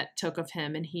never met took of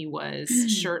him, and he was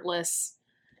shirtless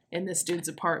in this dude's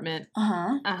apartment.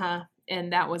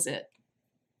 And that was it.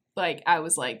 Like, I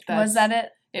was like, Was that it?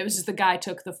 It was just the guy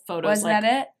took the photos Was that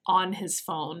it? on his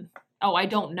phone. Oh, I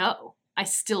don't know. I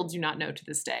still do not know to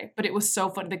this day. But it was so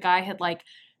funny. The guy had like,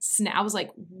 I was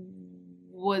like,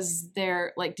 was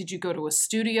there, like, did you go to a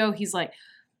studio? He's like,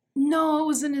 no, it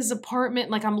was in his apartment.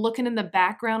 Like, I'm looking in the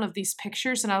background of these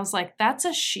pictures and I was like, that's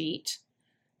a sheet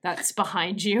that's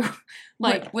behind you.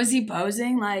 Like, Wait, was he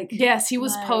posing? Like, yes, he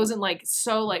was posing like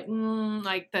like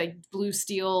the blue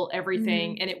steel,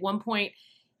 everything. And at one point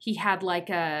he had like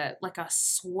a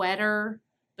sweater,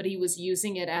 but he was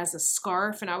using it as a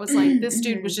scarf. And I was like, this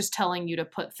dude was just telling you to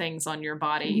put things on your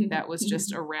body that was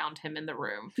just around him in the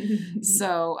room.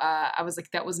 So I was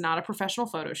like, that was not a professional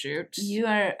photo shoot. You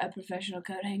are a professional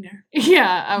coat hanger.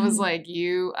 Yeah, I was like,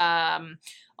 you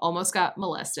almost got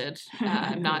molested.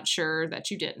 I'm not sure that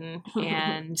you didn't.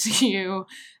 And you,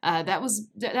 that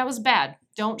was bad.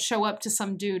 Don't show up to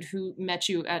some dude who met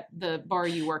you at the bar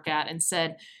you work at and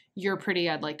said, you're pretty,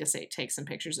 I'd like to take some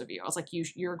pictures of you. I was like,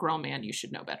 you're a grown man. You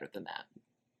should know better than that.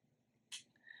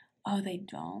 Oh, they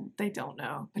don't. They don't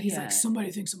know. But he's like,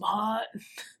 somebody thinks I'm hot.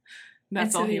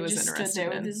 That's all he was interested stood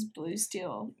there in. with his blue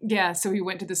steel. Yeah, so he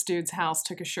went to this dude's house,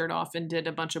 took his shirt off, and did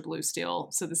a bunch of blue steel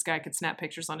so this guy could snap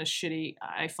pictures on his shitty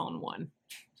iPhone 1.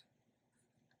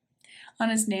 On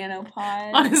his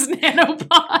nanopod. On his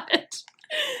nanopod.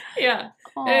 Yeah.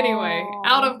 Aww. Anyway,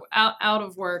 out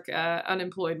of work,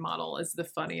 unemployed model is the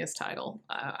funniest title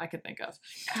I could think of.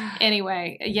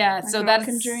 Anyway, yeah. So that's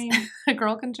can dream. A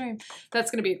girl can dream.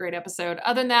 That's going to be a great episode.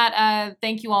 Other than that,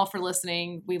 thank you all for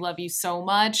listening. We love you so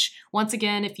much. Once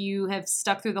again, if you have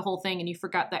stuck through the whole thing and you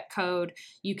forgot that code,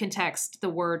 you can text the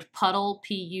word puddle,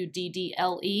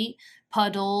 PUDDLE.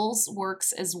 Puddles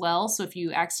works as well. So if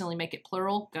you accidentally make it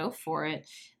plural, go for it.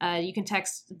 You can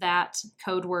text that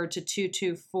code word to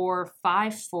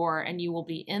 22454 and you will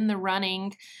be in the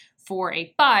running for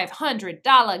a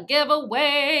 $500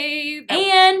 giveaway.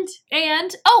 And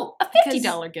a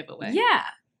 $50 giveaway. Yeah.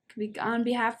 Could be on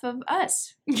behalf of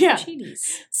us. Yeah.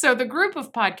 Cheaties. So the group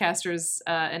of podcasters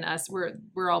and us,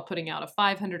 we're all putting out a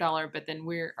 $500, but then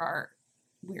we're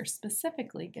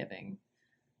specifically giving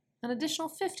an additional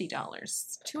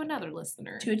 $50 to another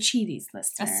listener. To a Cheaties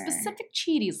listener. A specific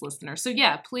Cheaties listener. So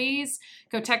yeah, please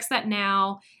go text that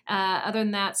now. Other than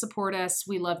that, support us.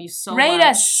 We love you so much. Rate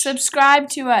us. Subscribe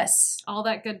to us. All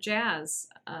that good jazz.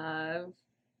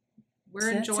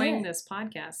 We're enjoying this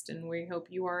podcast, and we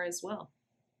hope you are as well.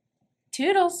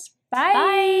 Toodles. Bye.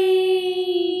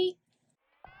 Bye.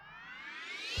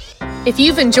 If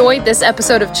you've enjoyed this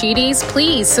episode of Cheaties,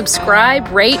 please subscribe,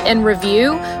 rate, and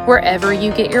review wherever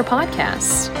you get your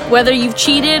podcasts. Whether you've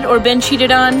cheated or been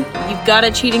cheated on, you've got a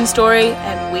cheating story,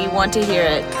 and we want to hear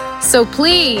it. So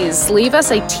please leave us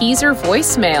a teaser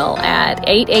voicemail at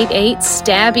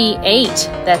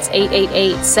 888-STABBY-8. That's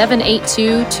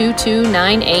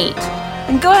 888-782-2298.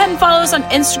 And go ahead and follow us on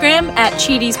Instagram at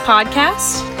Cheaties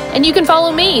Podcast. And you can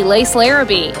follow me, Lace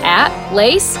Larrabee, at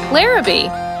Lace Larrabee.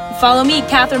 Follow me,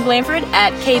 Catherine Blanford,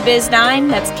 at KBizz9.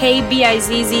 That's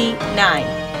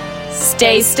KBIZZ9.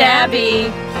 Stay stabby.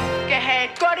 Go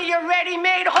ahead, go to your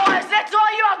ready-made horse. That's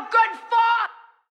all you're good for.